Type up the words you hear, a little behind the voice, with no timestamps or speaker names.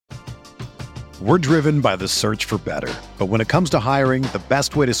We're driven by the search for better. But when it comes to hiring, the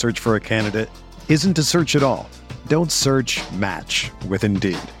best way to search for a candidate isn't to search at all. Don't search, match with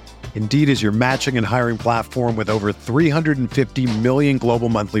Indeed. Indeed is your matching and hiring platform with over 350 million global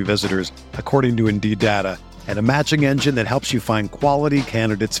monthly visitors, according to Indeed data, and a matching engine that helps you find quality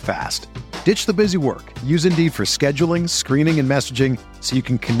candidates fast. Ditch the busy work. Use Indeed for scheduling, screening, and messaging so you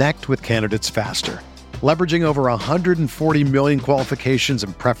can connect with candidates faster. Leveraging over 140 million qualifications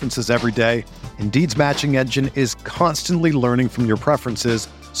and preferences every day, Indeed's matching engine is constantly learning from your preferences,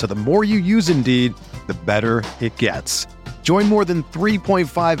 so the more you use Indeed, the better it gets. Join more than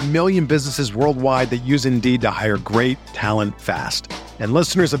 3.5 million businesses worldwide that use Indeed to hire great talent fast. And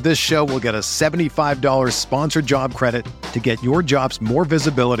listeners of this show will get a $75 sponsored job credit to get your jobs more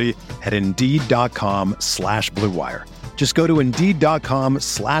visibility at Indeed.com/Blue Wire. Just go to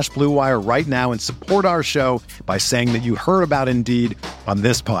Indeed.com/Blue Wire right now and support our show by saying that you heard about Indeed on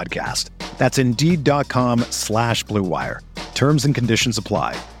this podcast. That's Indeed.com/Blue Wire. Terms and conditions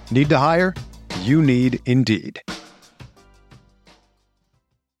apply. Need to hire? You need Indeed.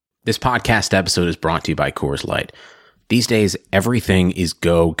 This podcast episode is brought to you by Coors Light. These days, everything is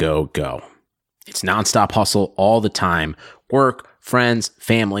go, go, go. It's nonstop hustle all the time. Work, friends,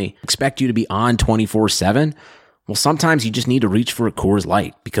 family expect you to be on 24/7. Well, sometimes you just need to reach for a Coors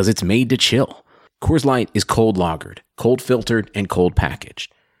Light because it's made to chill. Coors Light is cold lagered, cold filtered, and cold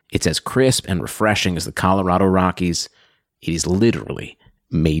packaged. It's as crisp and refreshing as the Colorado Rockies. It is literally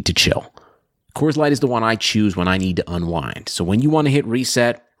made to chill. Coors Light is the one I choose when I need to unwind. So when you want to hit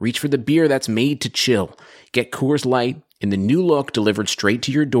reset, reach for the beer that's made to chill. Get Coors Light in the new look delivered straight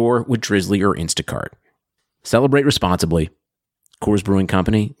to your door with Drizzly or Instacart. Celebrate responsibly. Coors Brewing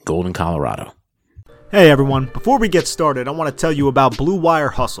Company, Golden, Colorado. Hey everyone, before we get started, I want to tell you about Blue Wire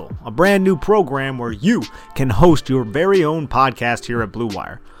Hustle, a brand new program where you can host your very own podcast here at Blue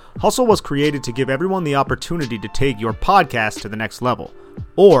Wire. Hustle was created to give everyone the opportunity to take your podcast to the next level.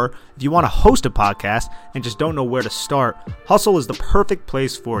 Or, if you want to host a podcast and just don't know where to start, Hustle is the perfect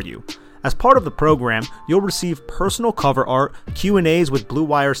place for you. As part of the program, you'll receive personal cover art, Q&As with Blue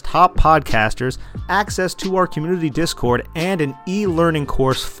Wire's top podcasters, access to our community Discord, and an e-learning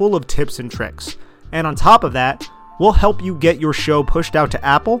course full of tips and tricks. And on top of that, we'll help you get your show pushed out to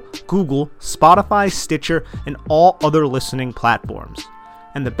Apple, Google, Spotify, Stitcher, and all other listening platforms.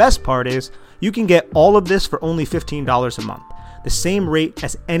 And the best part is, you can get all of this for only $15 a month, the same rate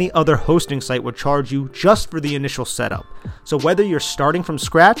as any other hosting site would charge you just for the initial setup. So whether you're starting from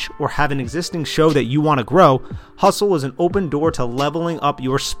scratch or have an existing show that you want to grow, Hustle is an open door to leveling up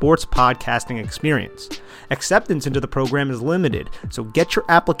your sports podcasting experience. Acceptance into the program is limited, so get your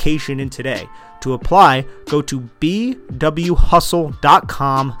application in today. To apply, go to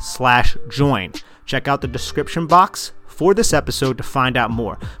bwhustle.com/join. Check out the description box for this episode to find out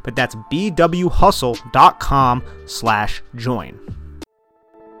more, but that's bwhustle.com/join.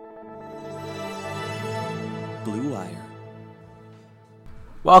 Blue Wire.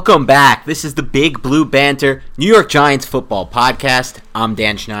 Welcome back. This is the Big Blue Banter New York Giants football podcast. I'm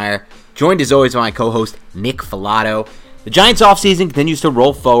Dan Schneier, joined as always by my co-host Nick Filato. The Giants offseason continues to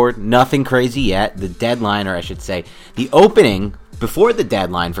roll forward. Nothing crazy yet. The deadline, or I should say, the opening before the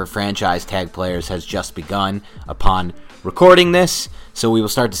deadline for franchise tag players has just begun upon recording this, so we will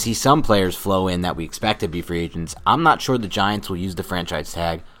start to see some players flow in that we expect to be free agents. I'm not sure the Giants will use the franchise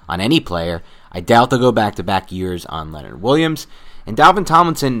tag on any player. I doubt they'll go back-to-back years on Leonard Williams. And Dalvin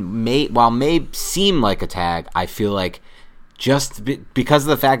Tomlinson, may seem like a tag, I feel like just because of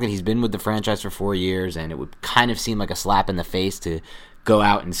the fact that he's been with the franchise for 4 years, and it would kind of seem like a slap in the face to go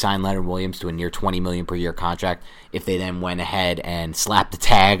out and sign Leonard Williams to a near $20 million per year contract if they then went ahead and slapped the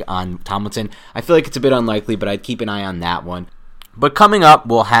tag on Tomlinson. I feel like it's a bit unlikely, but I'd keep an eye on that one. But coming up,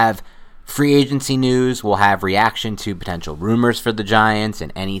 we'll have free agency news, we'll have reaction to potential rumors for the Giants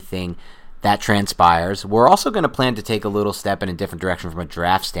and anything that transpires. We're also going to plan to take a little step in a different direction from a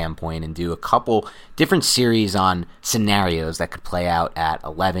draft standpoint and do a couple different series on scenarios that could play out at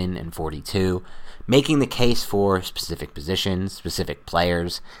 11 and 42, making the case for specific positions, specific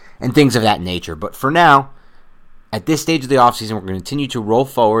players, and things of that nature. But for now, at this stage of the offseason, we're going to continue to roll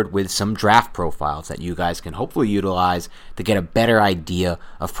forward with some draft profiles that you guys can hopefully utilize to get a better idea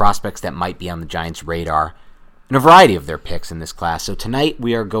of prospects that might be on the Giants' radar and a variety of their picks in this class. So tonight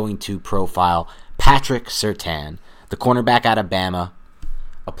we are going to profile Patrick Surtain, the cornerback out of Bama,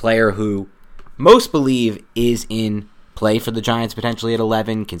 a player who most believe is in play for the Giants potentially at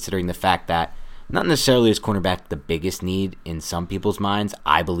 11, considering the fact that not necessarily is cornerback the biggest need in some people's minds.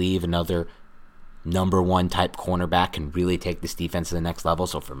 I believe another number one type cornerback can really take this defense to the next level.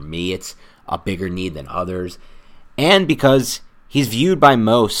 So for me, it's a bigger need than others. And because He's viewed by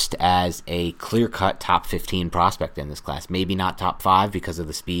most as a clear-cut top 15 prospect in this class. Maybe not top 5 because of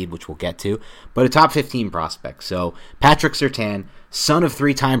the speed, which we'll get to, but a top 15 prospect. So Patrick Surtain, son of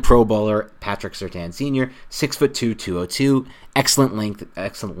 3-time Pro Bowler Patrick Surtain Sr., 6'2", 202, excellent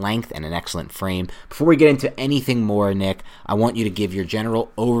length, and an excellent frame. Before we get into anything more, Nick, I want you to give your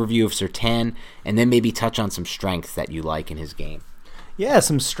general overview of Surtain and then maybe touch on some strengths that you like in his game. Yeah,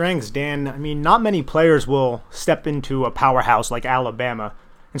 some strengths, Dan. I mean, not many players will step into a powerhouse like Alabama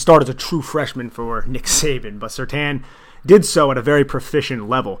and start as a true freshman for Nick Saban, but Surtain did so at a very proficient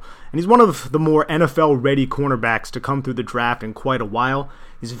level. And he's one of the more NFL-ready cornerbacks to come through the draft in quite a while.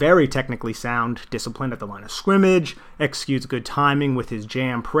 He's very technically sound, disciplined at the line of scrimmage, executes good timing with his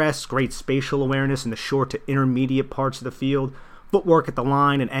jam press, great spatial awareness in the short to intermediate parts of the field. Footwork at the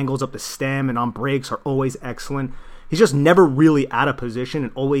line and angles up the stem and on breaks are always excellent. He's just never really out of position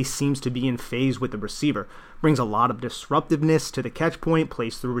and always seems to be in phase with the receiver. Brings a lot of disruptiveness to the catch point,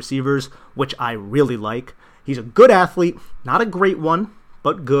 plays through receivers, which I really like. He's a good athlete, not a great one,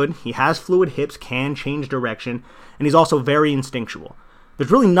 but good. He has fluid hips, can change direction, and he's also very instinctual.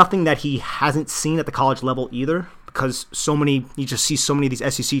 There's really nothing that he hasn't seen at the college level either, because you just see so many of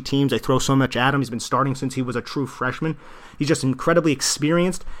these SEC teams, they throw so much at him. He's been starting since he was a true freshman. He's just incredibly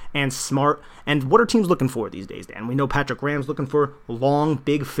experienced and smart. And what are teams looking for these days, Dan? We know Patrick Graham's looking for long,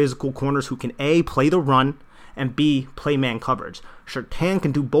 big, physical corners who can A, play the run, and B, play man coverage. Surtain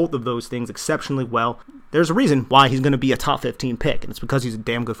can do both of those things exceptionally well. There's a reason why he's going to be a top 15 pick, and it's because he's a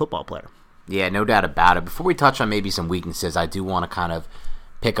damn good football player. Yeah, no doubt about it. Before we touch on maybe some weaknesses, I do want to kind of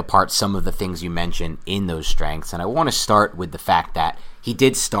pick apart some of the things you mentioned in those strengths. And I want to start with the fact that he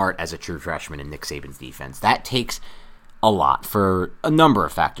did start as a true freshman in Nick Saban's defense. That takes a lot for a number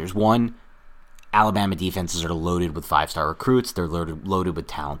of factors. One, Alabama defenses are loaded with 5-star recruits. They're loaded with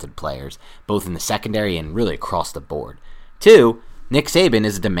talented players, both in the secondary and really across the board. Two, Nick Saban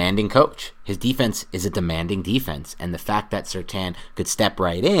is a demanding coach. His defense is a demanding defense. And the fact that Surtain could step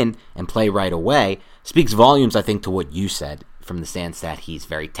right in and play right away speaks volumes, I think, to what you said, from the stance that he's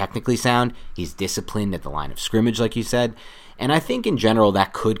very technically sound, he's disciplined at the line of scrimmage, like you said, and I think in general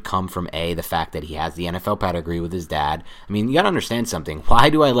that could come from the fact that he has the NFL pedigree with his dad. I mean, you gotta understand something.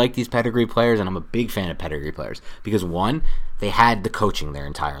 Why do I like these pedigree players? And I'm a big fan of pedigree players because one, they had the coaching their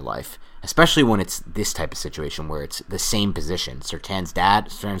entire life, especially when it's this type of situation where it's the same position.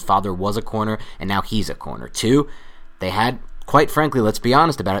 Surtain's father was a corner, and now he's a corner. Two, they had, quite frankly, let's be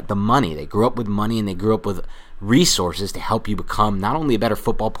honest about it, the money. They grew up with money, and they grew up with resources to help you become not only a better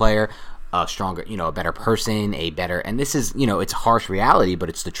football player, a stronger, a better person, and this is, it's a harsh reality, but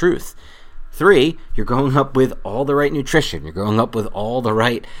it's the truth. Three, you're growing up with all the right nutrition. You're growing up with all the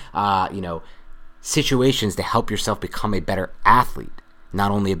right, situations to help yourself become a better athlete. Not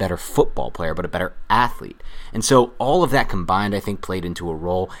only a better football player, but a better athlete. And so all of that combined, I think, played into a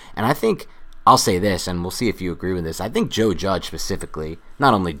role. And I think, I'll say this, and we'll see if you agree with this, I think Joe Judge specifically,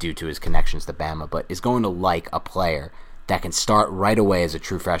 not only due to his connections to Bama, but is going to like a player that can start right away as a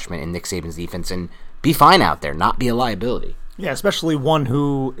true freshman in Nick Saban's defense and be fine out there, not be a liability. Yeah, especially one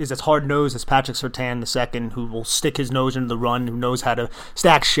who is as hard-nosed as Patrick Surtain II, who will stick his nose into the run, who knows how to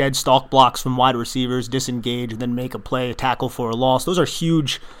stack shed, stalk blocks from wide receivers, disengage, and then make a play, a tackle for a loss. Those are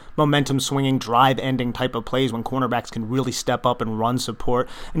huge momentum-swinging, drive-ending type of plays when cornerbacks can really step up and run support.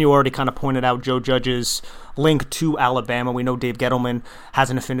 And you already kind of pointed out Joe Judge's link to Alabama. We know Dave Gettleman has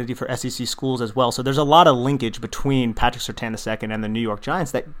an affinity for SEC schools as well. So there's a lot of linkage between Patrick Surtain II and the New York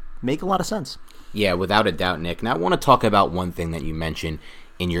Giants that make a lot of sense. Yeah, without a doubt, Nick. Now I want to talk about one thing that you mentioned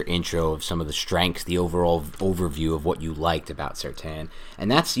in your intro of some of the strengths, the overall overview of what you liked about Surtain.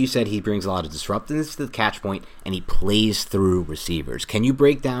 And that's, you said he brings a lot of disruptiveness to the catch point and he plays through receivers. Can you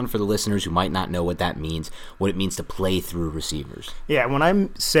break down for the listeners who might not know what that means, what it means to play through receivers? Yeah, when I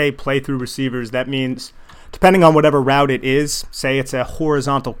say play through receivers, that means depending on whatever route it is, say it's a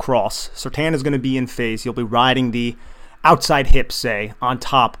horizontal cross, Surtain is going to be in phase. He'll be riding the outside hip, say, on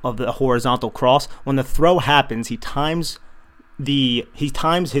top of the horizontal cross. When the throw happens, he times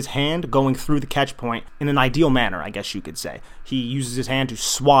his hand going through the catch point in an ideal manner, I guess you could say. He uses his hand to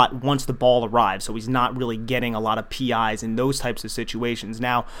swat once the ball arrives, so he's not really getting a lot of PIs in those types of situations.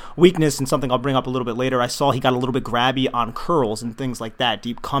 Now, weakness, and something I'll bring up a little bit later, I saw he got a little bit grabby on curls and things like that.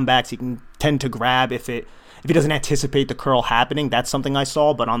 Deep comebacks, he can tend to grab if he doesn't anticipate the curl happening. That's something I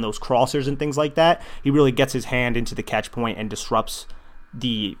saw, but on those crossers and things like that, he really gets his hand into the catch point and disrupts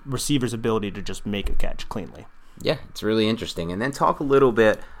the receiver's ability to just make a catch cleanly. Yeah, it's really interesting. And then talk a little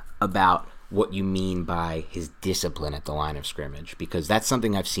bit about what you mean by his discipline at the line of scrimmage, because that's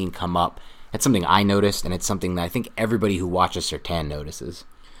something I've seen come up. It's something I noticed, and it's something that I think everybody who watches Surtain notices.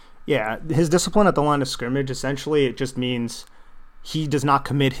 Yeah, his discipline at the line of scrimmage, essentially, it just means he does not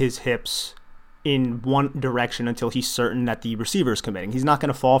commit his hips in one direction until he's certain that the receiver is committing. He's not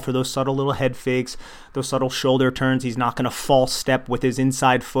going to fall for those subtle little head fakes, those subtle shoulder turns. He's not going to false step with his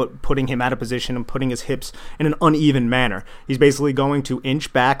inside foot, putting him out of position and putting his hips in an uneven manner. He's basically going to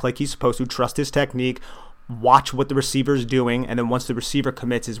inch back like he's supposed to, trust his technique, watch what the receiver is doing, and then once the receiver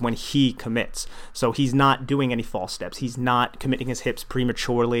commits is when he commits. So he's not doing any false steps. He's not committing his hips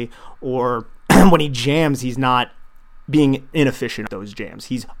prematurely, or when he jams, he's not being inefficient at those jams.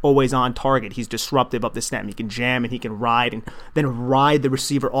 He's always on target. He's disruptive of the snap. He can jam and he can ride, and then ride the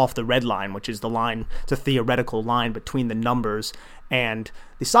receiver off the red line, which is the line, it's a theoretical line between the numbers and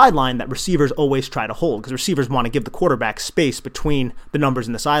the sideline that receivers always try to hold, because receivers want to give the quarterback space between the numbers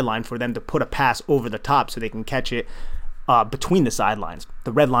and the sideline for them to put a pass over the top so they can catch it between the sidelines.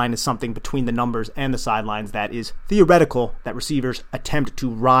 The red line is something between the numbers and the sidelines that is theoretical, that receivers attempt to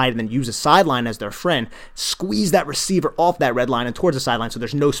ride and then use a sideline as their friend, squeeze that receiver off that red line and towards the sideline so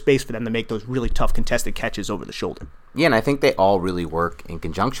there's no space for them to make those really tough contested catches over the shoulder. Yeah, and I think they all really work in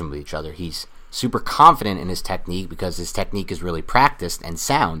conjunction with each other. He's super confident in his technique because his technique is really practiced and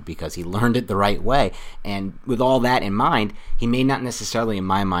sound because he learned it the right way. And with all that in mind, he may not necessarily, in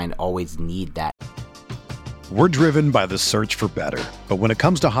my mind, always need that. We're driven by the search for better. But when it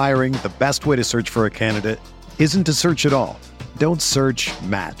comes to hiring, the best way to search for a candidate isn't to search at all. Don't search,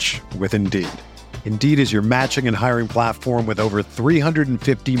 match with Indeed. Indeed is your matching and hiring platform with over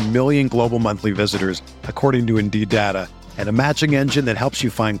 350 million global monthly visitors, according to Indeed data, and a matching engine that helps you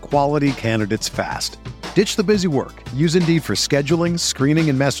find quality candidates fast. Ditch the busy work. Use Indeed for scheduling, screening,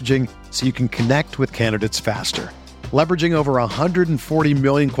 and messaging so you can connect with candidates faster. Leveraging over 140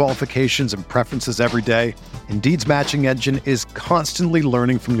 million qualifications and preferences every day, Indeed's matching engine is constantly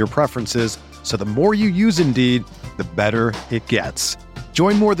learning from your preferences, so the more you use Indeed, the better it gets.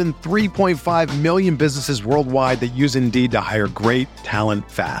 Join more than 3.5 million businesses worldwide that use Indeed to hire great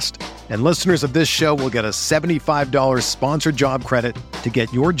talent fast. And listeners of this show will get a $75 sponsored job credit to get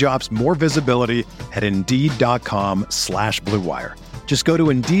your jobs more visibility at Indeed.com/Blue Wire. Just go to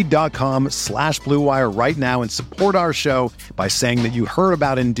Indeed.com/Blue Wire right now and support our show by saying that you heard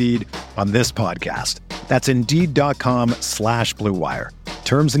about Indeed on this podcast. That's Indeed.com/Blue Wire.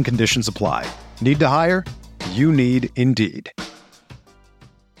 Terms and conditions apply. Need to hire? You need Indeed.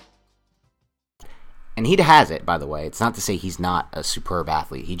 And he has it, by the way. It's not to say he's not a superb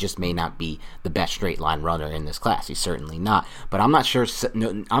athlete. He just may not be the best straight line runner in this class. He's certainly not. But I'm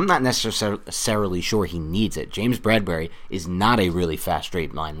not necessarily sure he needs it. James Bradbury is not a really fast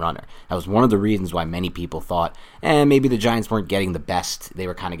straight line runner. That was one of the reasons why many people thought, maybe the Giants weren't getting the best. They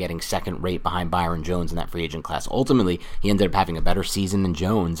were kind of getting second rate behind Byron Jones in that free agent class. Ultimately, he ended up having a better season than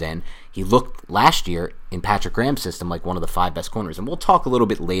Jones, and he looked last year in Patrick Graham's system like one of the 5 best corners. And we'll talk a little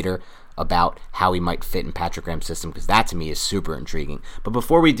bit later about how he might fit in Patrick Graham's system, because that to me is super intriguing. But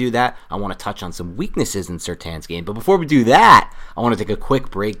before we do that, I want to touch on some weaknesses in Surtain's game. But before we do that, I want to take a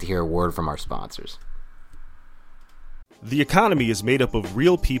quick break to hear a word from our sponsors. The economy is made up of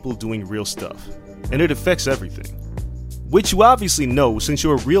real people doing real stuff, and it affects everything, which you obviously know since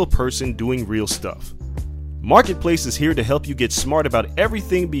you're a real person doing real stuff. Marketplace is here to help you get smart about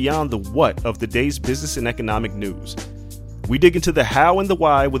everything beyond the what of the day's business and economic news. We dig into the how and the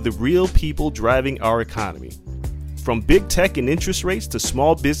why with the real people driving our economy. From big tech and interest rates to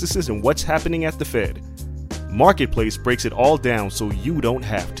small businesses and what's happening at the Fed, Marketplace breaks it all down so you don't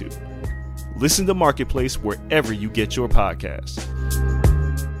have to. Listen to Marketplace wherever you get your podcasts.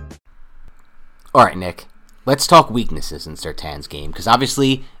 All right, Nick. Let's talk weaknesses in Surtain's game, because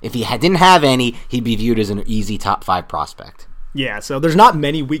obviously, if he didn't have any, he'd be viewed as an easy top 5 prospect. Yeah, so there's not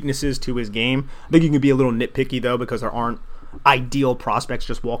many weaknesses to his game. I think you can be a little nitpicky, though, because there aren't ideal prospects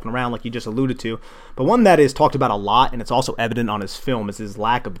just walking around like you just alluded to. But one that is talked about a lot, and it's also evident on his film, is his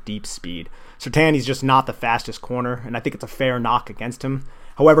lack of deep speed. Surtain, he's just not the fastest corner, and I think it's a fair knock against him.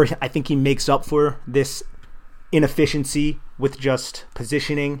 However, I think he makes up for this inefficiency with just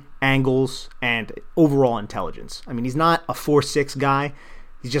positioning, angles, and overall intelligence. I mean, he's not a 4.6 guy.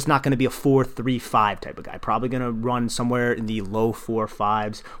 He's just not going to be a 4.35 type of guy. Probably going to run somewhere in the low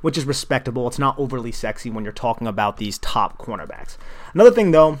 4.5s, which is respectable. It's not overly sexy when you're talking about these top cornerbacks. Another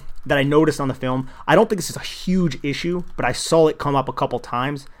thing, though, that I noticed on the film, I don't think this is a huge issue, but I saw it come up a couple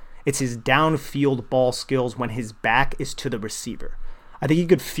times. It's his downfield ball skills when his back is to the receiver. I think he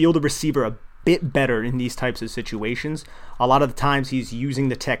could feel the receiver a bit better in these types of situations. A lot of the times he's using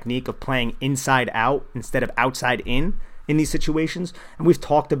the technique of playing inside out instead of outside in these situations. And we've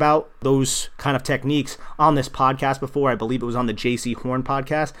talked about those kind of techniques on this podcast before. I believe it was on the JC Horn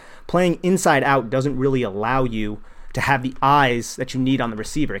podcast. Playing inside out doesn't really allow you to have the eyes that you need on the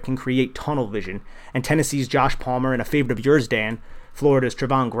receiver. It can create tunnel vision. And Tennessee's Josh Palmer, and a favorite of yours, Dan, Florida's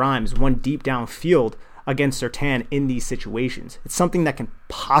Trevon Grimes, won deep downfield against Surtain in these situations. It's something that can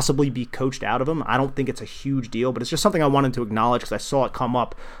possibly be coached out of him. I don't think it's a huge deal, but it's just something I wanted to acknowledge because I saw it come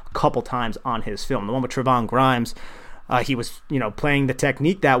up a couple times on his film. The one with Trevon Grimes, he was, playing the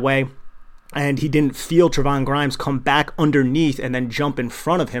technique that way, and he didn't feel Trevon Grimes come back underneath and then jump in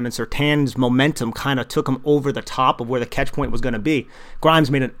front of him, and Surtain's momentum kind of took him over the top of where the catch point was going to be.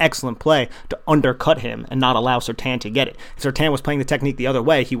 Grimes made an excellent play to undercut him and not allow Surtain to get it. If Surtain was playing the technique the other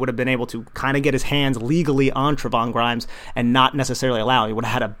way, he would have been able to kind of get his hands legally on Trevon Grimes and not necessarily allow him. He would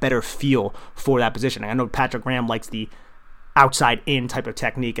have had a better feel for that position. I know Patrick Graham likes the outside in type of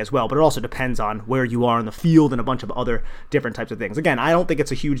technique as well, but it also depends on where you are in the field and a bunch of other different types of things. Again, I don't think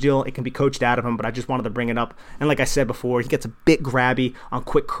it's a huge deal. It can be coached out of him, but I just wanted to bring it up. And like I said before, he gets a bit grabby on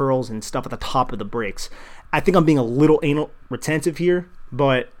quick curls and stuff at the top of the breaks. I think I'm being a little anal retentive here,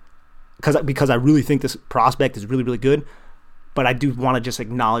 but because I really think this prospect is really, really good, but I do want to just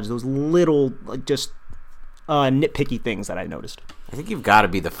acknowledge those little nitpicky things that I noticed. I think you've got to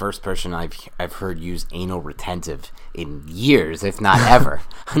be the first person I've heard use anal retentive in years, if not ever.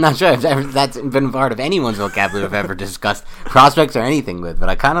 I'm not sure if that's been part of anyone's vocabulary I've ever discussed prospects or anything with, but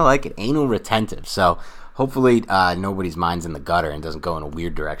I kind of like it, anal retentive. So hopefully nobody's mind's in the gutter and doesn't go in a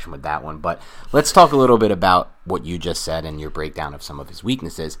weird direction with that one. But let's talk a little bit about what you just said and your breakdown of some of his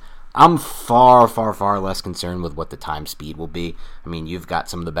weaknesses. I'm far, far, far less concerned with what the time speed will be. I mean, you've got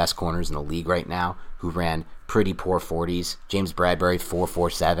some of the best corners in the league right now who ran pretty poor 40s. James Bradbury,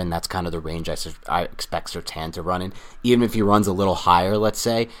 4.47. That's kind of the range I expect Surtain to run in. Even if he runs a little higher, let's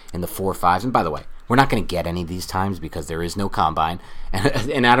say, in the 4.5s. And by the way, we're not going to get any of these times because there is no combine.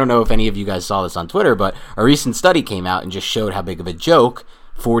 And I don't know if any of you guys saw this on Twitter, but a recent study came out and just showed how big of a joke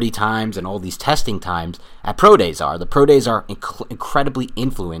 40 times and all these testing times at pro days are. The pro days are incredibly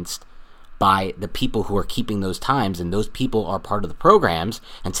influenced by the people who are keeping those times, and those people are part of the programs,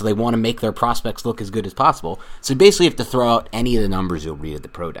 and so they want to make their prospects look as good as possible. So basically you have to throw out any of the numbers you'll read at the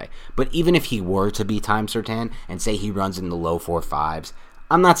pro day. But even if he were to be time Surtain and say he runs in the low 4.5s,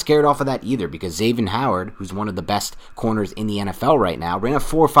 I'm not scared off of that either, because Xavier Howard, who's one of the best corners in the NFL right now, ran a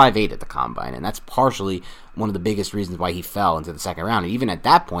 4.58 at the combine, and that's partially one of the biggest reasons why he fell into the second round. And even at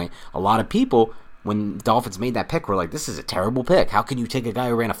that point, a lot of people, when the Dolphins made that pick, were like, this is a terrible pick. How can you take a guy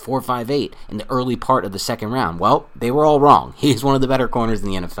who ran a 4.58 in the early part of the second round? Well, they were all wrong. He's one of the better corners in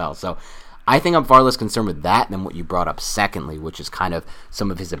the NFL. So I think I'm far less concerned with that than what you brought up secondly, which is kind of some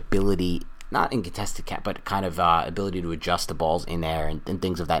of his ability, not in contested catch, but kind of ability to adjust the balls in air and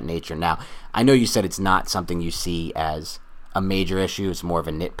things of that nature. Now, I know you said it's not something you see as a major issue. It's more of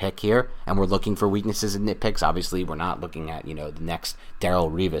a nitpick here, and we're looking for weaknesses and nitpicks. Obviously, we're not looking at, the next Darrelle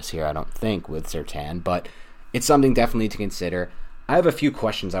Revis here, I don't think, with Surtain, but it's something definitely to consider. I have a few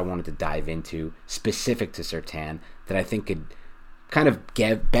questions I wanted to dive into specific to Surtain that I think could kind of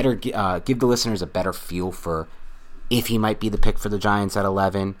give the listeners a better feel for if he might be the pick for the Giants at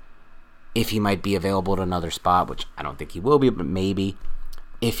 11, if he might be available at another spot, which I don't think he will be, but maybe,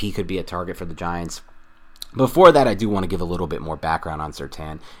 if he could be a target for the Giants. Before that, I do want to give a little bit more background on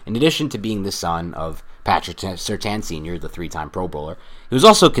Surtain. In addition to being the son of Patrick Surtain Sr., the 3-time Pro Bowler, he was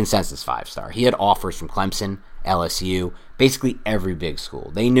also a consensus 5-star. He had offers from Clemson, LSU, basically every big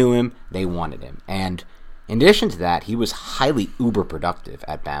school. They knew him, they wanted him. And in addition to that, he was highly uber productive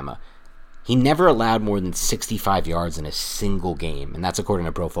at Bama. He never allowed more than 65 yards in a single game, and that's according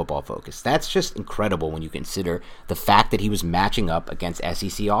to Pro Football Focus. That's just incredible when you consider the fact that he was matching up against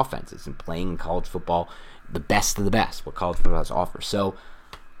SEC offenses and playing in college football the best of the best, what college football has to offer. So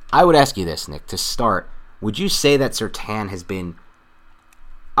I would ask you this, Nick, to start. Would you say that Surtain has been,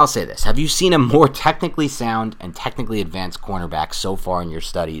 I'll say this, have you seen a more technically sound and technically advanced cornerback so far in your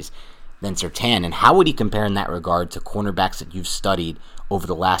studies than Surtain? And how would he compare in that regard to cornerbacks that you've studied over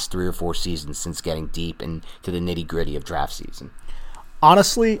the last 3 or 4 seasons since getting deep into the nitty-gritty of draft season?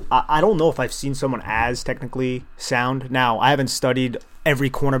 Honestly, I don't know if I've seen someone as technically sound. Now, I haven't studied every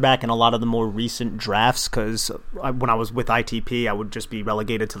cornerback in a lot of the more recent drafts because when I was with ITP, I would just be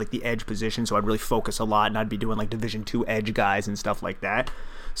relegated to the edge position, so I'd really focus a lot, and I'd be doing Division II edge guys and stuff like that.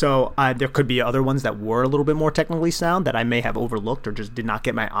 So there could be other ones that were a little bit more technically sound that I may have overlooked or just did not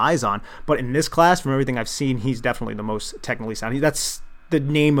get my eyes on. But in this class, from everything I've seen, he's definitely the most technically sound. That's the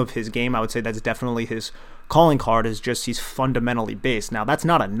name of his game. I would say that's definitely his calling card, is just he's fundamentally based. Now, that's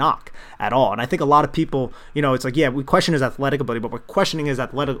not a knock at all. And I think a lot of people, it's we question his athletic ability, but we're questioning his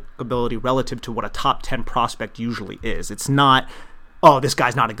athletic ability relative to what a top 10 prospect usually is. It's not, this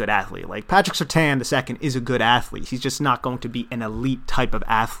guy's not a good athlete. Patrick Surtain II is a good athlete. He's just not going to be an elite type of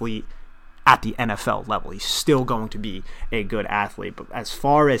athlete at the NFL level. He's still going to be a good athlete. But as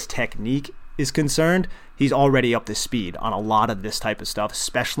far as technique is concerned, he's already up to speed on a lot of this type of stuff,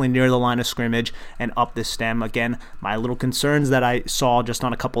 especially near the line of scrimmage and up the stem. Again, my little concerns that I saw just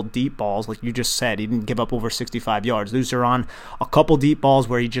on a couple deep balls, like you just said, he didn't give up over 65 yards. Those are on a couple deep balls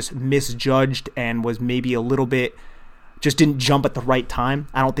where he just misjudged and was maybe a little bit, just didn't jump at the right time.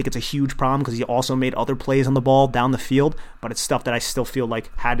 I don't think it's a huge problem because he also made other plays on the ball down the field, but it's stuff that I still feel like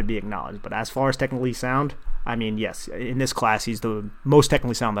had to be acknowledged. But as far as technically sound, I mean, yes, in this class, he's the most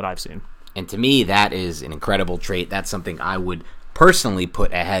technically sound that I've seen. And to me, that is an incredible trait. That's something I would personally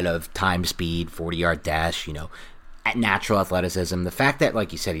put ahead of time speed, 40-yard dash, at natural athleticism. The fact that,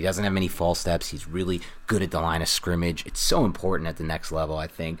 like you said, he doesn't have many false steps. He's really good at the line of scrimmage. It's so important at the next level, I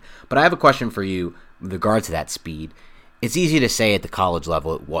think. But I have a question for you with regard to that speed. It's easy to say at the college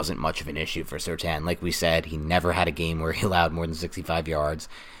level it wasn't much of an issue for Surtain. Like we said, he never had a game where he allowed more than 65 yards,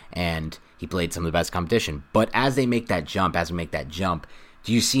 and he played some of the best competition. But as we make that jump,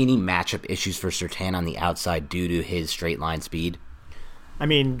 do you see any matchup issues for Surtain on the outside due to his straight line speed? I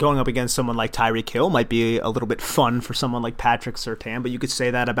mean, going up against someone like Tyreek Hill might be a little bit fun for someone like Patrick Surtain, but you could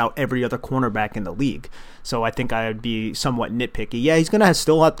say that about every other cornerback in the league. So I think I would be somewhat nitpicky. Yeah, he's going to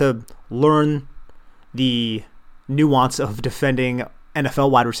still have to learn the nuance of defending NFL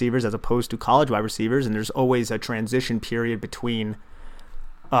wide receivers as opposed to college wide receivers, and there's always a transition period between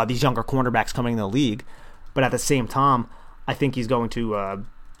these younger cornerbacks coming in the league. But at the same time, I think he's going to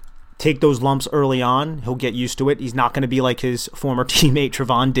take those lumps early on. He'll get used to it. He's not going to be like his former teammate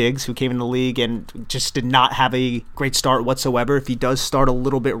Trevon Diggs, who came in the league and just did not have a great start whatsoever. If he does start a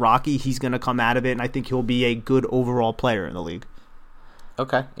little bit rocky, he's going to come out of it, and I think he'll be a good overall player in the league.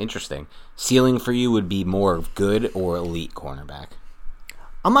 Okay, interesting. Ceiling for you would be more of good or elite cornerback?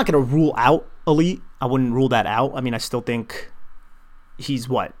 I'm not going to rule out elite. I wouldn't rule that out. I mean, I still think he's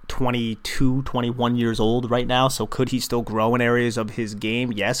 22, 21 years old right now, so could he still grow in areas of his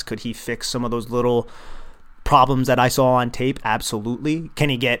game? Yes. Could he fix some of those little problems that I saw on tape? Absolutely. Can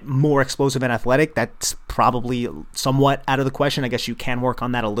he get more explosive and athletic? That's probably somewhat out of the question. I guess you can work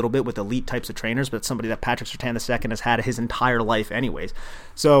on that a little bit with elite types of trainers, but it's somebody that Patrick Surtain II has had his entire life anyways.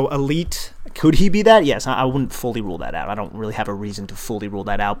 So elite, could he be that? Yes. I wouldn't fully rule that out. I don't really have a reason to fully rule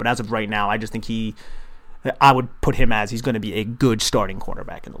that out, but as of right now, I just think I would put him as he's going to be a good starting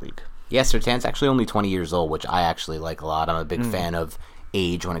cornerback in the league. Yeah, Surtain's actually only 20 years old, which I actually like a lot. I'm a big fan of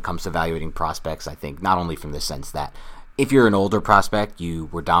age when it comes to evaluating prospects. I think not only from the sense that if you're an older prospect, you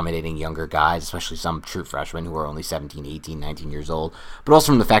were dominating younger guys, especially some true freshmen who are only 17, 18, 19 years old, but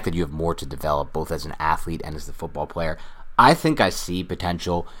also from the fact that you have more to develop, both as an athlete and as a football player. I think I see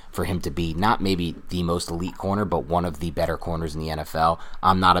potential for him to be not maybe the most elite corner, but one of the better corners in the NFL.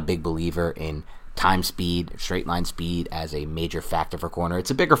 I'm not a big believer in time speed, straight line speed as a major factor for corner. It's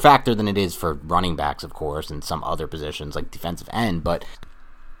a bigger factor than it is for running backs, of course, and some other positions like defensive end, but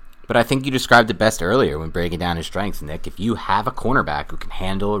I think you described it best earlier when breaking down his strengths, Nick. If you have a cornerback who can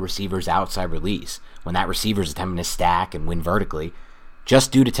handle a receiver's outside release when that receiver's attempting to stack and win vertically,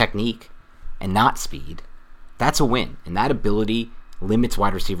 just due to technique and not speed, that's a win. And that ability limits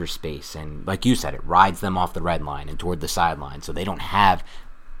wide receiver space, and like you said, it rides them off the red line and toward the sideline, so they don't have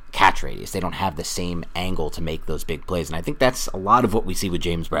catch radius. They don't have the same angle to make those big plays. And I think that's a lot of what we see with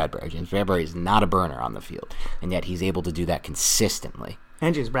James Bradbury. James Bradbury is not a burner on the field, and yet he's able to do that consistently.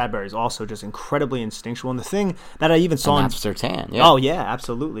 And James Bradbury is also just incredibly instinctual. And the thing that I even saw... And that's Surtain, yeah. Oh, yeah,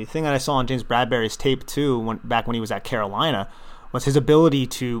 absolutely. The thing that I saw on James Bradbury's tape, too, back when he was at Carolina, was his ability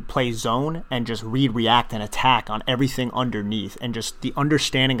to play zone and just read, react, and attack on everything underneath, and just the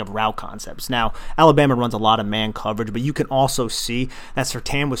understanding of route concepts. Now, Alabama runs a lot of man coverage, but you can also see that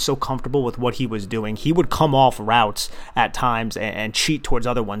Surtain was so comfortable with what he was doing. He would come off routes at times and cheat towards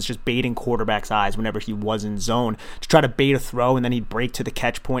other ones, just baiting quarterbacks' eyes whenever he was in zone to try to bait a throw, and then he'd break to the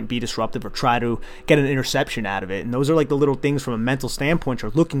catch point, be disruptive, or try to get an interception out of it. And those are like the little things from a mental standpoint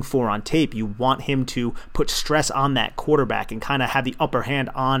you're looking for on tape. You want him to put stress on that quarterback and kind of have the upper hand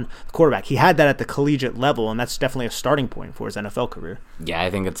on the quarterback. He had that at the collegiate level, and that's definitely a starting point for his NFL career. Yeah,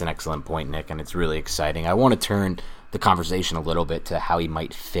 I think it's an excellent point, Nick, and it's really exciting. I want to turn the conversation a little bit to how he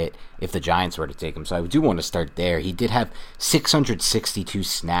might fit if the Giants were to take him. So I do want to start there. He did have 662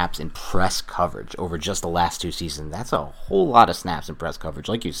 snaps in press coverage over just the last 2 seasons. That's a whole lot of snaps in press coverage.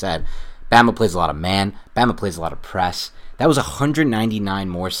 Like you said, Bama plays a lot of man. Bama plays a lot of press. That was 199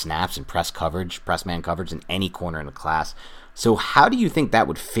 more snaps in press man coverage than any corner in the class. So how do you think that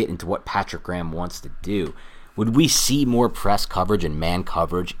would fit into what Patrick Graham wants to do? Would we see more press coverage and man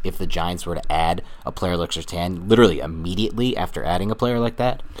coverage if the Giants were to add a player like Surtain literally immediately after adding a player like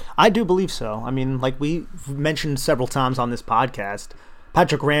that? I do believe so. I mean, like we mentioned several times on this podcast,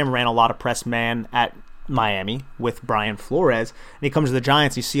 Patrick Graham ran a lot of press man at Miami with Brian Flores, and he comes to the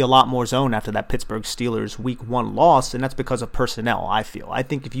Giants, you see a lot more zone after that Pittsburgh Steelers Week 1 loss, and that's because of personnel, I feel. I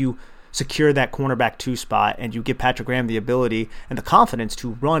think if you secure that cornerback 2 spot and you give Patrick Graham the ability and the confidence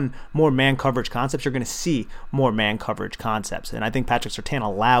to run more man coverage concepts, you're going to see more man coverage concepts. And I think Patrick Surtain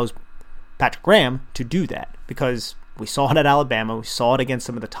allows Patrick Graham to do that because we saw it at Alabama. We saw it against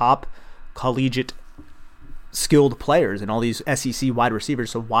some of the top collegiate skilled players and all these SEC wide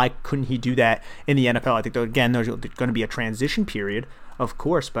receivers. So why couldn't he do that in the NFL? I think, again, there's going to be a transition period, of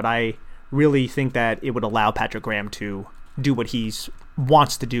course, but I really think that it would allow Patrick Graham to do what he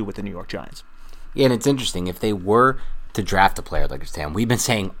wants to do with the New York Giants. Yeah, and it's interesting. If they were to draft a player like Surtain, we've been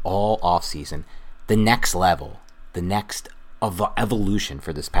saying all offseason, the next level, the next evolution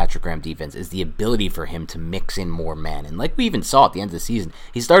for this Patrick Graham defense is the ability for him to mix in more men. And like we even saw at the end of the season,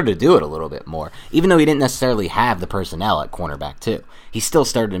 he started to do it a little bit more. Even though he didn't necessarily have the personnel at cornerback too, he still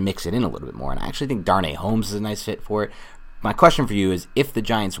started to mix it in a little bit more. And I actually think Darnay Holmes is a nice fit for it. My question for you is, if the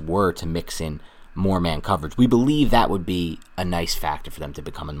Giants were to mix in more man coverage, we believe that would be a nice factor for them to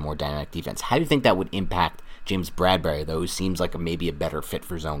become a more dynamic defense. How do you think that would impact James Bradberry, though, who seems like maybe a better fit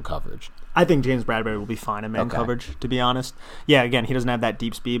for zone coverage? I think James Bradberry will be fine in man coverage, to be honest. Yeah, again, he doesn't have that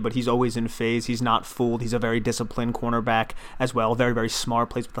deep speed, but he's always in phase. He's not fooled. He's a very disciplined cornerback as well. Very, very smart,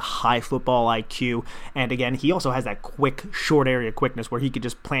 plays with a high football IQ. And again, he also has that quick, short area quickness where he could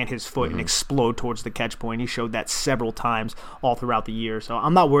just plant his foot and explode towards the catch point. He showed that several times all throughout the year. So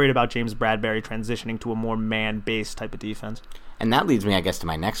I'm not worried about James Bradberry transitioning to a more man-based type of defense. And that leads me, I guess, to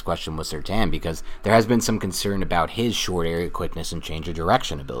my next question with Surtain, because there has been some concern about his short area quickness and change of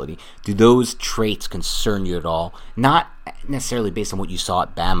direction ability. Do those traits concern you at all? Not necessarily based on what you saw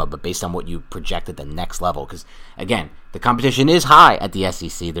at Bama, but based on what you project at the next level. Because, again, the competition is high at the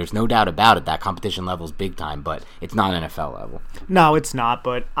SEC. There's no doubt about it. That competition level is big time, but it's not NFL level. No, it's not,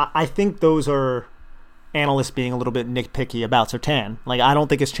 but I think those are analysts being a little bit nitpicky about Surtain. Like, I don't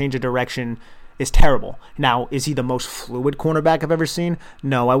think his change of direction is terrible. Now, is he the most fluid cornerback I've ever seen?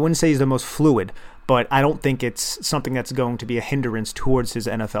 No, I wouldn't say he's the most fluid, but I don't think it's something that's going to be a hindrance towards his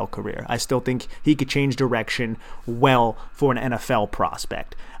NFL career. I still think he could change direction well for an NFL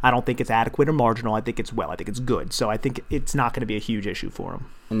prospect. I don't think it's adequate or marginal. I think it's well. I think it's good. So I think it's not going to be a huge issue for him.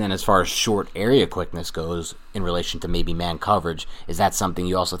 And then as far as short area quickness goes in relation to maybe man coverage, is that something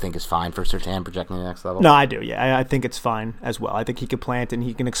you also think is fine for Surtain projecting the next level? No, I do. Yeah, I think it's fine as well. I think he can plant and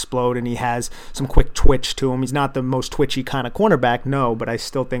he can explode and he has some quick twitch to him. He's not the most twitchy kind of cornerback, no, but I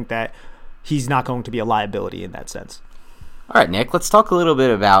still think that he's not going to be a liability in that sense. All right, Nick, let's talk a little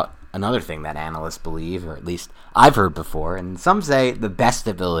bit about another thing that analysts believe, or at least I've heard before, and some say the best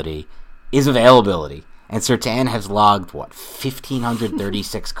ability is availability. And Surtain has logged,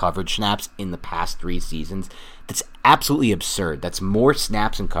 1,536 coverage snaps in the past 3 seasons. That's absolutely absurd. That's more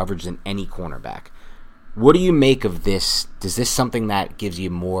snaps and coverage than any cornerback. What do you make of this? Is this something that gives you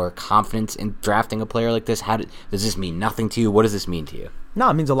more confidence in drafting a player like this? Does this mean nothing to you? What does this mean to you? No,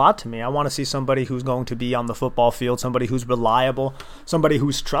 it means a lot to me. I want to see somebody who's going to be on the football field, somebody who's reliable, somebody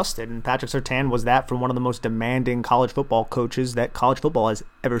who's trusted. And Patrick Surtain was that from one of the most demanding college football coaches that college football has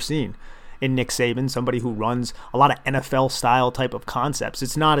ever seen. In Nick Saban, somebody who runs a lot of NFL-style type of concepts.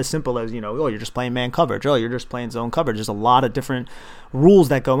 It's not as simple as, you're just playing man coverage. Oh, you're just playing zone coverage. There's a lot of different rules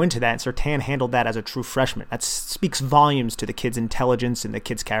that go into that, and Surtain handled that as a true freshman. That speaks volumes to the kid's intelligence and the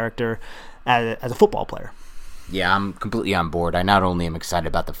kid's character as a football player. Yeah, I'm completely on board. I not only am excited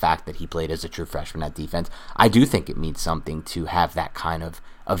about the fact that he played as a true freshman at defense, I do think it means something to have that kind of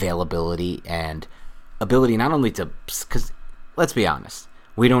availability and ability not only to, because let's be honest,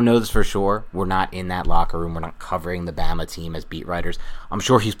 we don't know this for sure. We're not in that locker room. We're not covering the Bama team as beat writers. I'm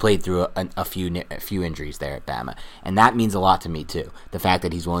sure he's played through a few injuries there at Bama, and that means a lot to me too. The fact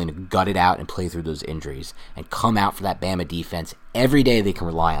that he's willing to gut it out and play through those injuries and come out for that Bama defense every day. They can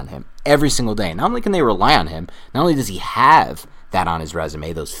rely on him every single day. Not only can they rely on him, not only does he have that on his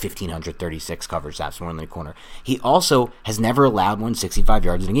resume, those 1,536 coverage snaps from one in the corner, he also has never allowed 165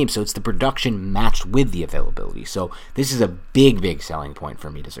 yards in a game. So it's the production matched with the availability. So this is a big, big selling point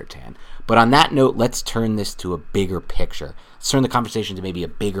for me to Surtain. But on that note, let's turn this to a bigger picture. Let's turn the conversation to maybe a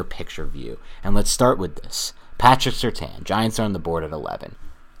bigger picture view. And let's start with this. Patrick Surtain, Giants are on the board at 11.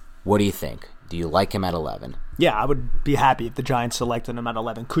 What do you think? Do you like him at 11? Yeah, I would be happy if the Giants selected him at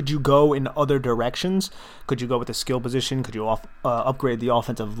 11. Could you go in other directions? Could you go with the skill position? Could you upgrade the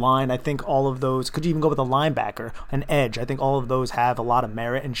offensive line? I think all of those. Could you even go with a linebacker, an edge? I think all of those have a lot of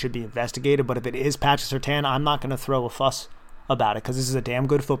merit and should be investigated. But if it is Patrick Surtain, I'm not going to throw a fuss about it because this is a damn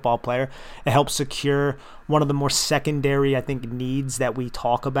good football player. It helps secure one of the more secondary, I think, needs that we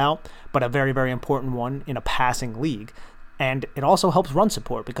talk about, but a very, very important one in a passing league. And it also helps run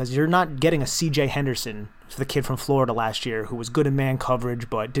support because you're not getting a C.J. Henderson, the kid from Florida last year, who was good in man coverage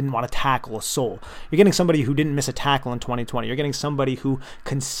but didn't want to tackle a soul. You're getting somebody who didn't miss a tackle in 2020. You're getting somebody who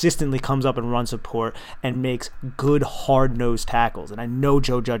consistently comes up and run support and makes good, hard-nosed tackles. And I know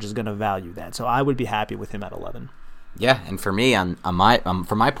Joe Judge is going to value that. So I would be happy with him at 11. Yeah, and for me,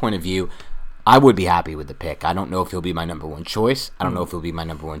 from my point of view, I would be happy with the pick. I don't know if he'll be my number one choice. I don't know if he'll be my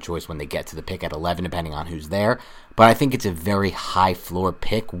number one choice when they get to the pick at 11, depending on who's there. But I think it's a very high floor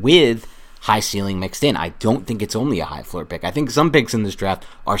pick with high ceiling mixed in. I don't think it's only a high floor pick. I think some picks in this draft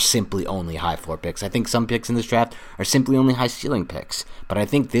are simply only high floor picks. I think some picks in this draft are simply only high ceiling picks. But I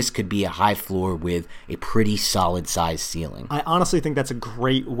think this could be a high floor with a pretty solid size ceiling. I honestly think that's a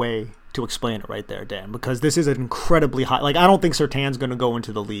great way to explain it right there, Dan, because this is an incredibly high, I don't think Surtain's going to go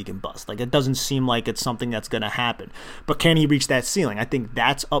into the league and bust. It doesn't seem like it's something that's going to happen. But can he reach that ceiling? I think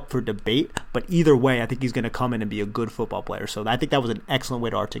that's up for debate, but either way, I think he's going to come in and be a good football player. So I think that was an excellent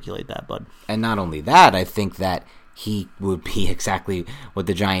way to articulate that, bud. And not only that, I think that he would be exactly what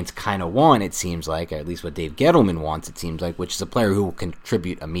the Giants kind of want, it seems like, or at least what Dave Gettleman wants, it seems like, which is a player who will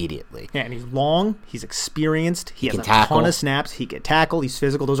contribute immediately. Yeah, and he's long, he's experienced, he has a tackle. ton of snaps, he can tackle, he's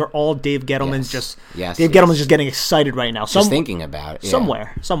physical. Those are all Dave Gettleman's Gettleman's just getting excited right now. Just thinking about it.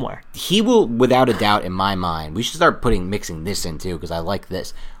 Yeah. Somewhere. He will, without a doubt, in my mind, we should start mixing this in too, because I like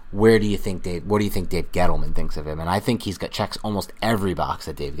this. What do you think Dave Gettleman thinks of him? And I think he's got checks almost every box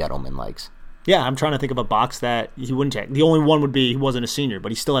that Dave Gettleman likes. Yeah, I'm trying to think of a box that he wouldn't check. The only one would be he wasn't a senior,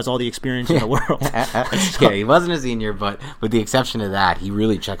 but he still has all the experience in the world. Yeah, he wasn't a senior, but with the exception of that, he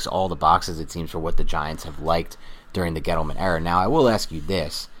really checks all the boxes, it seems, for what the Giants have liked during the Gettleman era. Now, I will ask you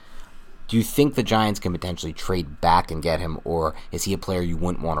this. Do you think the Giants can potentially trade back and get him, or is he a player you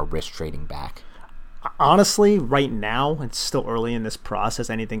wouldn't want to risk trading back? Honestly, right now, it's still early in this process.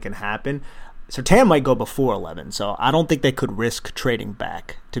 Anything can happen. Surtain might go before 11, so I don't think they could risk trading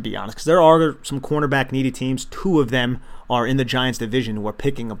back, to be honest, because there are some cornerback-needy teams. Two of them are in the Giants division who are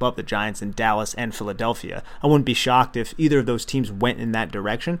picking above the Giants in Dallas and Philadelphia. I wouldn't be shocked if either of those teams went in that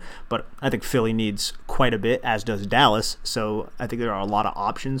direction, but I think Philly needs quite a bit, as does Dallas, so I think there are a lot of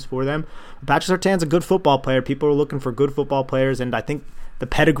options for them. Patrick Surtain's a good football player. People are looking for good football players, and I think the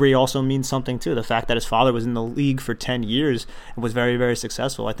pedigree also means something too. The fact that his father was in the league for 10 years and was very, very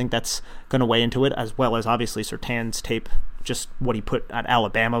successful, I think that's going to weigh into it, as well as obviously Surtain's tape, just what he put at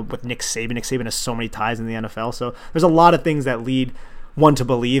Alabama with Nick Saban. Nick Saban has so many ties in the NFL, so there's a lot of things that lead one to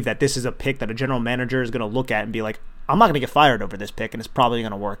believe that this is a pick that a general manager is going to look at and be like, I'm not going to get fired over this pick, and it's probably going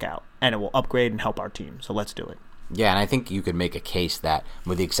to work out, and it will upgrade and help our team, so let's do it. Yeah, and I think you could make a case that,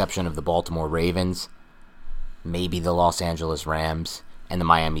 with the exception of the Baltimore Ravens, maybe the Los Angeles Rams, and the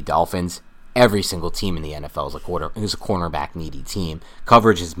Miami Dolphins, every single team in the NFL is a cornerback-needy team.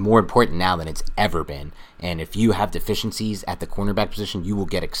 Coverage is more important now than it's ever been, and if you have deficiencies at the cornerback position, you will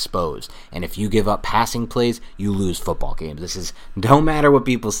get exposed. And if you give up passing plays, you lose football games. This is, no matter what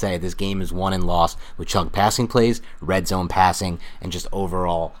people say, this game is won and lost with chunk passing plays, red zone passing, and just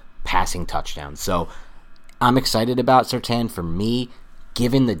overall passing touchdowns. So I'm excited about Surtain. For me,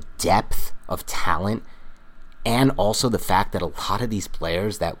 given the depth of talent, and also the fact that a lot of these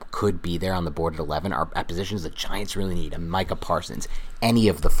players that could be there on the board at 11 are at positions the Giants really need. Micah Parsons, any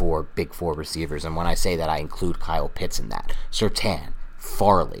of the big four receivers. And when I say that, I include Kyle Pitts in that. Surtain,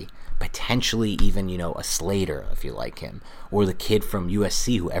 Farley, potentially even, a Slater, if you like him. Or the kid from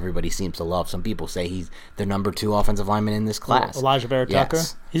USC who everybody seems to love. Some people say he's the number 2 offensive lineman in this class. Elijah Vera Tucker?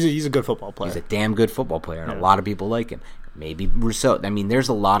 Yes. He's a good football player. He's a damn good football player, and a lot of people like him. Maybe Rousseau. I mean, there's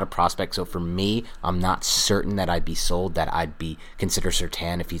a lot of prospects. So for me, I'm not certain that I'd be sold, that I'd be consider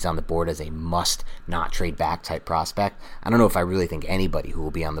Surtain if he's on the board as a must not trade back type prospect. I don't know if I really think anybody who will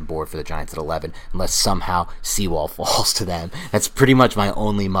be on the board for the Giants at 11, unless somehow Sewell falls to them. That's pretty much my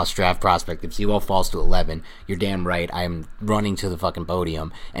only must draft prospect. If Sewell falls to 11, you're damn right. I'm running to the fucking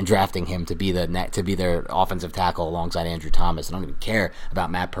podium and drafting him to be their offensive tackle alongside Andrew Thomas. I don't even care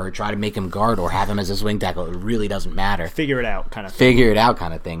about Matt Purd. Try to make him guard or have him as a swing tackle. It really doesn't matter. Figure it out kind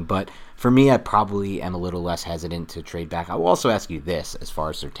of thing. But for me, I probably am a little less hesitant to trade back. I will also ask you this, as far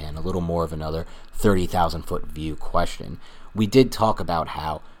as Surtain, a little more of another 30,000-foot view question. We did talk about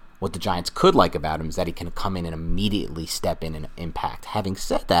how what the Giants could like about him is that he can come in and immediately step in and impact. Having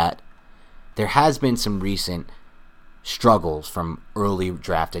said that, there has been some recent struggles from early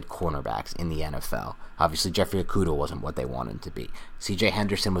drafted cornerbacks in the NFL. Obviously, Jeffrey Okudah wasn't what they wanted him to be. C.J.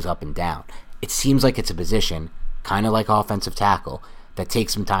 Henderson was up and down. It seems like it's a position, kind of like offensive tackle, that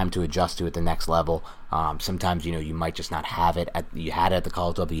takes some time to adjust to at the next level. Sometimes, you might just not have it. You had it at the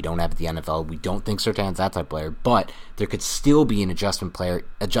college level, you don't have it at the NFL. We don't think Surtain's that type of player, but there could still be an adjustment period,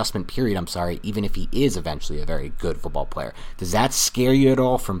 even if he is eventually a very good football player. Does that scare you at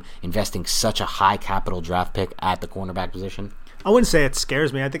all from investing such a high capital draft pick at the cornerback position? I wouldn't say it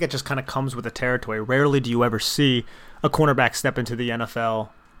scares me. I think it just kind of comes with the territory. Rarely do you ever see a cornerback step into the NFL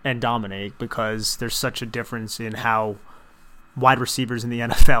and dominate, because there's such a difference in how wide receivers in the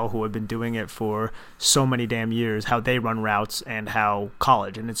NFL who have been doing it for so many damn years, how they run routes and how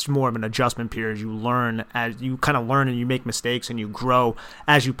college. And it's more of an adjustment period. You learn as you kind of learn, and you make mistakes and you grow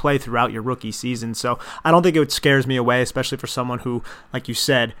as you play throughout your rookie season. So I don't think it scares me away, especially for someone who, like you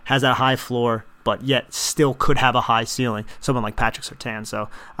said, has that high floor, but yet still could have a high ceiling, someone like Patrick Surtain. So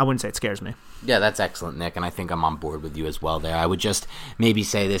I wouldn't say it scares me. Yeah, that's excellent, Nick, and I think I'm on board with you as well there. I would just maybe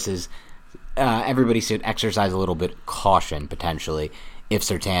say this is everybody should exercise a little bit of caution, potentially, if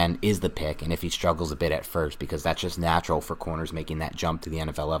Surtain is the pick and if he struggles a bit at first, because that's just natural for corners making that jump to the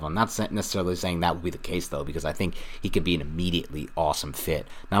NFL level. I'm not necessarily saying that will be the case, though, because I think he could be an immediately awesome fit,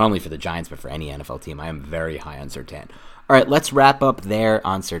 not only for the Giants, but for any NFL team. I am very high on Surtain. All right, let's wrap up there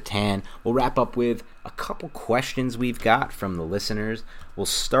on Surtain. We'll wrap up with a couple questions we've got from the listeners. We'll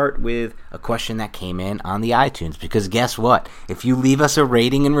start with a question that came in on the iTunes, because guess what? If you leave us a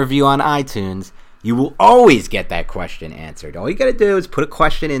rating and review on iTunes, you will always get that question answered. All you got to do is put a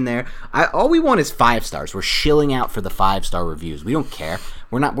question in there. All we want is 5 stars. We're shilling out for the 5-star reviews. We don't care.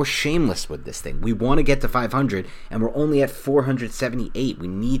 We're shameless with this thing. We want to get to 500, and we're only at 478. We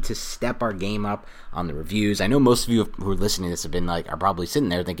need to step our game up on the reviews. I know most of you who are listening to this have been are probably sitting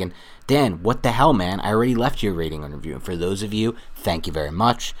there thinking, Dan, what the hell, man? I already left you a rating and review. And for those of you, thank you very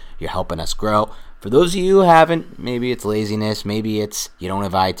much. You're helping us grow. For those of you who haven't, maybe it's laziness, maybe it's you don't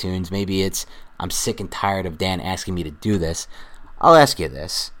have iTunes, maybe it's I'm sick and tired of Dan asking me to do this. I'll ask you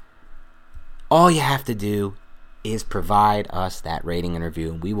this. All you have to do is provide us that rating and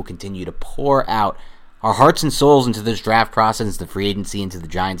review, and we will continue to pour out our hearts and souls into this draft process, the free agency, into the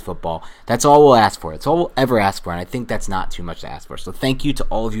Giants football. That's all we'll ask for. It's all we'll ever ask for, and I think that's not too much to ask for. So thank you to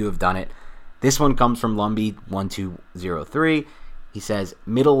all of you who have done it. This one comes from Lumby1203. He says,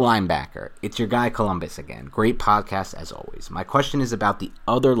 middle linebacker. It's your guy Columbus again. Great podcast as always. My question is about the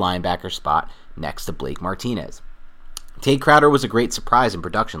other linebacker spot next to Blake Martinez. Tate Crowder was a great surprise in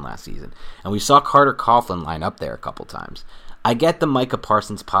production last season, and we saw Carter Coughlin line up there a couple times. I get the Micah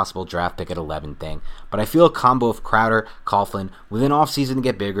Parsons possible draft pick at 11 thing, but I feel a combo of Crowder, Coughlin, with an offseason to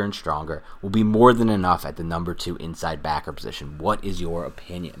get bigger and stronger, will be more than enough at the number 2 inside backer position. What is your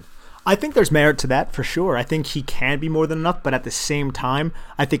opinion? I think there's merit to that for sure. I think he can be more than enough, but at the same time,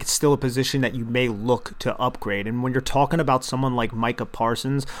 I think it's still a position that you may look to upgrade. And when you're talking about someone like Micah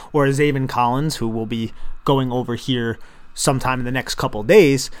Parsons or Zaven Collins, who will be going over here sometime in the next couple of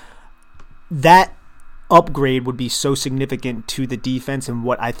days, that upgrade would be so significant to the defense and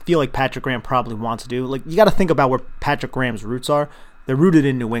what I feel like Patrick Graham probably wants to do. Like, you got to think about where Patrick Graham's roots are. They're rooted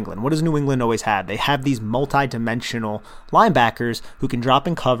in New England. What does New England always have? They have these multi-dimensional linebackers who can drop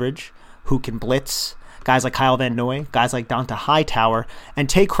in coverage, who can blitz, guys like Kyle Van Noy, guys like Donta Hightower. And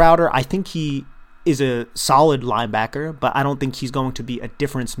Tate Crowder, I think he is a solid linebacker, but I don't think he's going to be a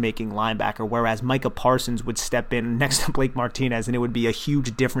difference-making linebacker, whereas Micah Parsons would step in next to Blake Martinez, and it would be a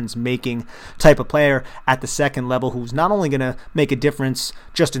huge difference-making type of player at the second level who's not only going to make a difference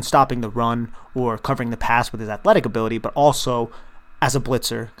just in stopping the run or covering the pass with his athletic ability, but also as a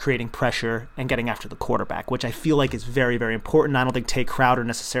blitzer, creating pressure and getting after the quarterback, which I feel like is very, very important. I don't think Tate Crowder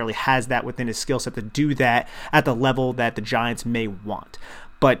necessarily has that within his skill set to do that at the level that the Giants may want.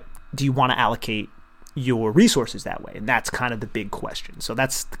 But do you want to allocate your resources that way? And that's kind of the big question. So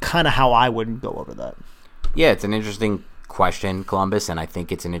that's kind of how I would go over that. Yeah, it's an interesting question, Columbus, and I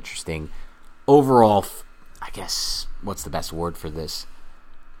think it's an interesting overall, I guess, what's the best word for this?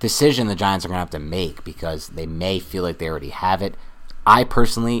 Decision the Giants are going to have to make, because they may feel like they already have it. I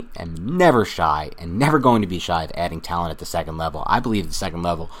personally am never shy and never going to be shy of adding talent at the second level. I believe the second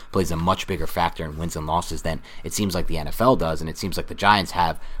level plays a much bigger factor in wins and losses than it seems like the NFL does, and it seems like the Giants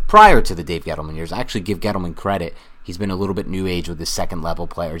have prior to the Dave Gettleman years. I actually give Gettleman credit. He's been a little bit new age with his second level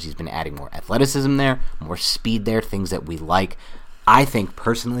players. He's been adding more athleticism there, more speed there, things that we like. I think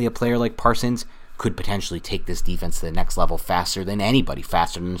personally a player like Parsons could potentially take this defense to the next level faster than anybody,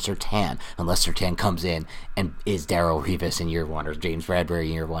 faster than Surtain, unless Surtain comes in and is Darrelle Revis in year one or James Bradbury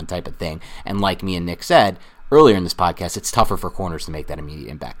in year one type of thing. And like me and Nick said earlier in this podcast, it's tougher for corners to make that immediate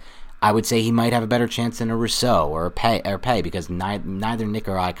impact. I would say he might have a better chance than a Rousseau or a Pay because neither Nick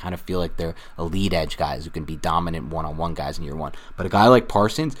or I kind of feel like they're elite edge guys who can be dominant one-on-one guys in year one. But a guy like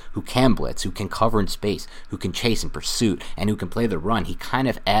Parsons who can blitz, who can cover in space, who can chase in pursuit, and who can play the run, he kind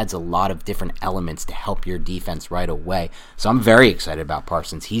of adds a lot of different elements to help your defense right away. So I'm very excited about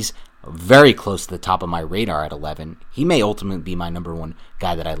Parsons. He's very close to the top of my radar at 11. He may ultimately be my number one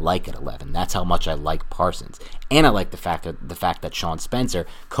guy that I like at 11. That's how much I like Parsons. And I like the fact that Sean Spencer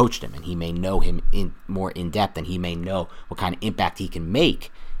coached him, and he may know him more in depth, and he may know what kind of impact he can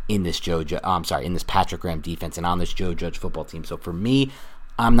make in this in this Patrick Graham defense and on this Joe Judge football team. So for me,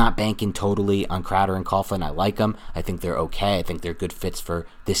 I'm not banking totally on Crowder and Coughlin. I like them. I think they're okay. I think they're good fits for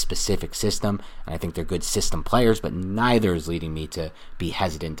this specific system, and I think they're good system players, but neither is leading me to be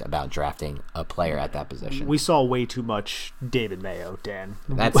hesitant about drafting a player at that position. We saw way too much David Mayo, Dan.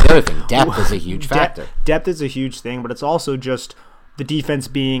 That's the other thing. Depth is a huge factor. Depth is a huge thing, but it's also just the defense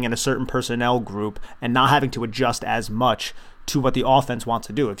being in a certain personnel group and not having to adjust as much to what the offense wants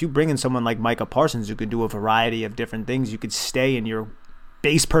to do. If you bring in someone like Micah Parsons who could do a variety of different things, you could stay in your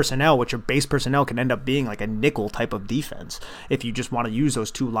base personnel, which your base personnel can end up being like a nickel type of defense. If you just want to use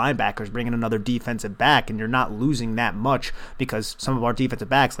those two linebackers, bring in another defensive back, and you're not losing that much because some of our defensive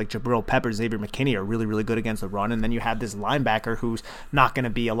backs like Jabril Peppers, Xavier McKinney are really, really good against the run, and then you have this linebacker who's not going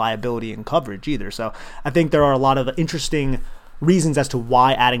to be a liability in coverage either. So I think there are a lot of interesting reasons as to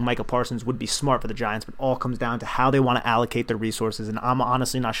why adding Micah Parsons would be smart for the Giants, but all comes down to how they want to allocate their resources, and I'm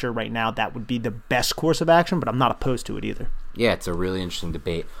honestly not sure right now that would be the best course of action, but I'm not opposed to it either. Yeah, it's a really interesting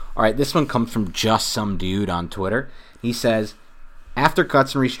debate. All right, this one comes from just some dude on Twitter. He says, after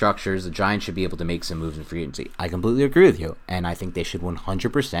cuts and restructures, the Giants should be able to make some moves in free agency. I completely agree with you, and I think they should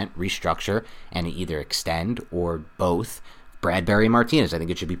 100% restructure and either extend or both Bradbury and Martinez. I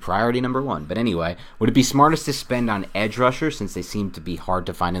think it should be priority number one. But anyway, would it be smartest to spend on edge rushers since they seem to be hard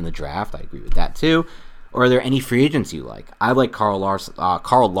to find in the draft? I agree with that too. Or are there any free agents you like? I like Carl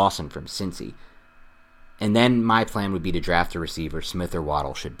Lawson from Cincy. And then my plan would be to draft a receiver. Smith or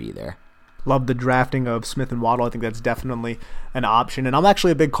Waddle should be there. Love the drafting of Smith and Waddle. I think that's definitely an option. And I'm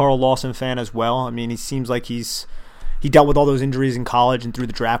actually a big Carl Lawson fan as well. I mean, he seems like he dealt with all those injuries in college and through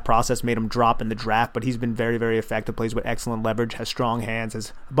the draft process made him drop in the draft, but he's been very, very effective, plays with excellent leverage, has strong hands,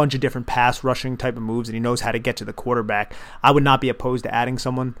 has a bunch of different pass rushing type of moves, and he knows how to get to the quarterback. I would not be opposed to adding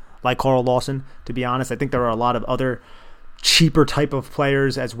someone like Carl Lawson, to be honest. I think there are a lot of other cheaper type of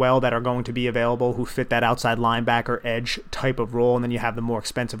players as well that are going to be available who fit that outside linebacker edge type of role, and then you have the more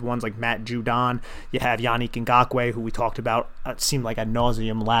expensive ones like Matt Judon. You have Yannick Ngakoue, who we talked about, it seemed like ad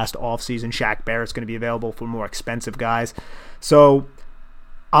nauseum last offseason. Shaq Barrett's going to be available for more expensive guys. So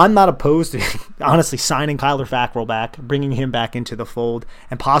I'm not opposed to, honestly, signing Kyler Fackrell back, bringing him back into the fold,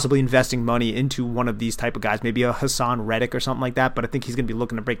 and possibly investing money into one of these type of guys, maybe a Hassan Reddick or something like that, but I think he's going to be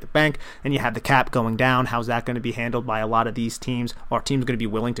looking to break the bank, and you have the cap going down. How's that going to be handled by a lot of these teams? Are teams going to be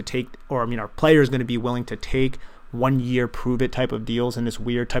willing to take, are players going to be willing to take 1 year prove-it type of deals in this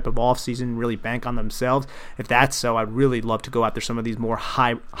weird type of offseason, really bank on themselves? If that's so, I'd really love to go after some of these more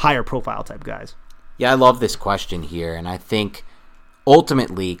higher profile type guys. Yeah, I love this question here, and I think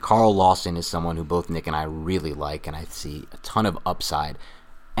ultimately, Carl Lawson is someone who both Nick and I really like, and I see a ton of upside.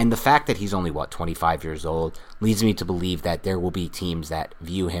 And the fact that he's only, 25 years old, leads me to believe that there will be teams that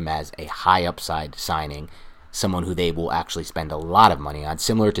view him as a high upside signing, someone who they will actually spend a lot of money on,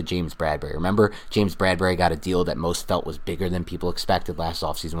 similar to James Bradbury. Remember, James Bradbury got a deal that most felt was bigger than people expected last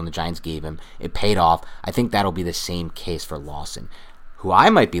offseason when the Giants gave him. It paid off. I think that'll be the same case for Lawson. Who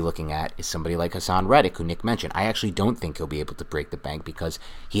I might be looking at is somebody like Hassan Reddick, who Nick mentioned. I actually don't think he'll be able to break the bank because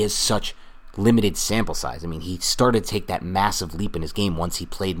he has such limited sample size. I mean, he started to take that massive leap in his game once he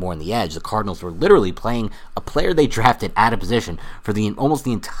played more on the edge. The Cardinals were literally playing a player they drafted out of position for almost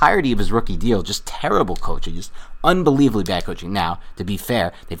the entirety of his rookie deal. Just terrible coaching, just unbelievably bad coaching. Now, to be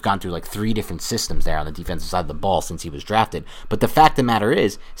fair, they've gone through like 3 different systems there on the defensive side of the ball since he was drafted. But the fact of the matter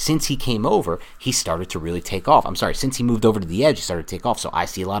is, since he came over, he started to really take off. Since he moved over to the edge, he started to take off. So I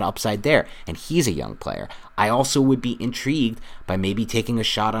see a lot of upside there. And he's a young player. I also would be intrigued by maybe taking a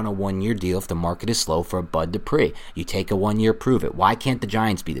shot on a 1-year deal if the market is slow for a Bud Dupree. You take a 1-year prove-it. Why can't the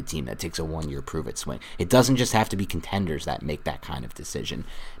Giants be the team that takes a 1-year prove-it swing? It doesn't just have to be contenders that make that kind of decision.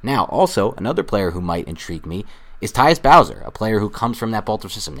 Now, also, another player who might intrigue me is Tyus Bowser, a player who comes from that Baltimore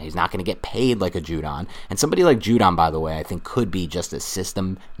system. He's not going to get paid like a Judon. And somebody like Judon, by the way, I think could be just a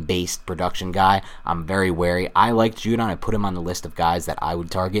system-based production guy. I'm very wary. I like Judon. I put him on the list of guys that I would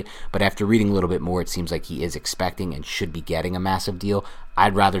target. But after reading a little bit more, it seems like he is expecting and should be getting a massive deal.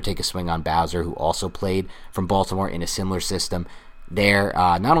 I'd rather take a swing on Bowser, who also played from Baltimore in a similar system there,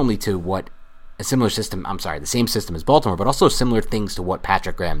 not only to what the same system as Baltimore, but also similar things to what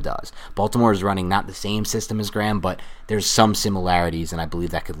Patrick Graham does. Baltimore is running not the same system as Graham, but there's some similarities, and I believe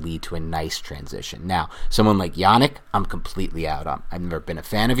that could lead to a nice transition. Now, someone like Yannick, I'm completely out on. I've never been a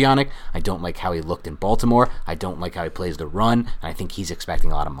fan of Yannick. I don't like how he looked in Baltimore. I don't like how he plays the run, and I think he's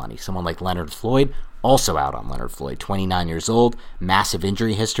expecting a lot of money. Someone like Leonard Floyd, also out on Leonard Floyd, 29 years old, massive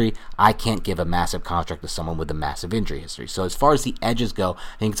injury history. I can't give a massive contract to someone with a massive injury history. So as far as the edges go,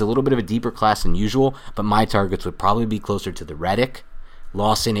 I think it's a little bit of a deeper class than usual, but my targets would probably be closer to the Reddick,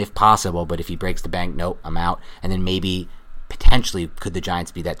 Lawson if possible, but if he breaks the bank, nope, I'm out. And then maybe, potentially, could the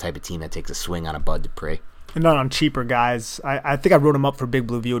Giants be that type of team that takes a swing on a Bud Dupree? And not on cheaper guys. I think I wrote him up for Big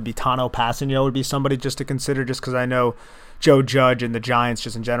Blue View. It would be Tano Passanio would be somebody just to consider, just because I know Joe Judge and the Giants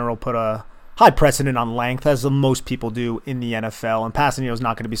just in general put a high precedent on length, as most people do in the NFL. And Passanio is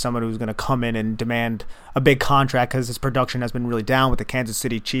not going to be someone who's going to come in and demand a big contract because his production has been really down with the Kansas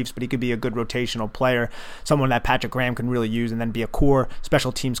City Chiefs, but he could be a good rotational player, someone that Patrick Graham can really use, and then be a core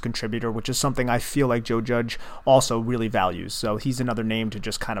special teams contributor, which is something I feel like Joe Judge also really values. So he's another name to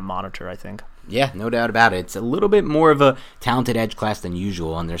just kind of monitor, I think. Yeah, no doubt about it. It's a little bit more of a talented edge class than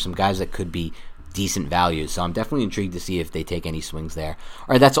usual, and there's some guys that could be decent values, so I'm definitely intrigued to see if they take any swings there. All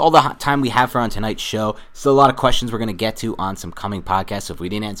right, that's all the time we have for on tonight's show. Still a lot of questions we're going to get to on some coming podcasts, so if we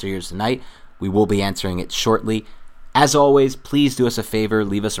didn't answer yours tonight, we will be answering it shortly. As always, please do us a favor,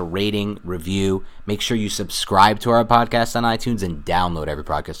 leave us a rating, review, make sure you subscribe to our podcast on iTunes, and download every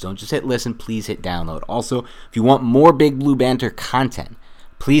podcast. Don't just hit listen, please hit download. Also, if you want more Big Blue Banter content,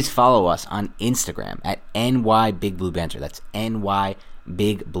 please follow us on Instagram at NYBigBlueBanter. That's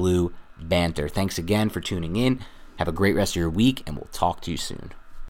NYBigBlueBanter. Thanks again for tuning in. Have a great rest of your week, and we'll talk to you soon.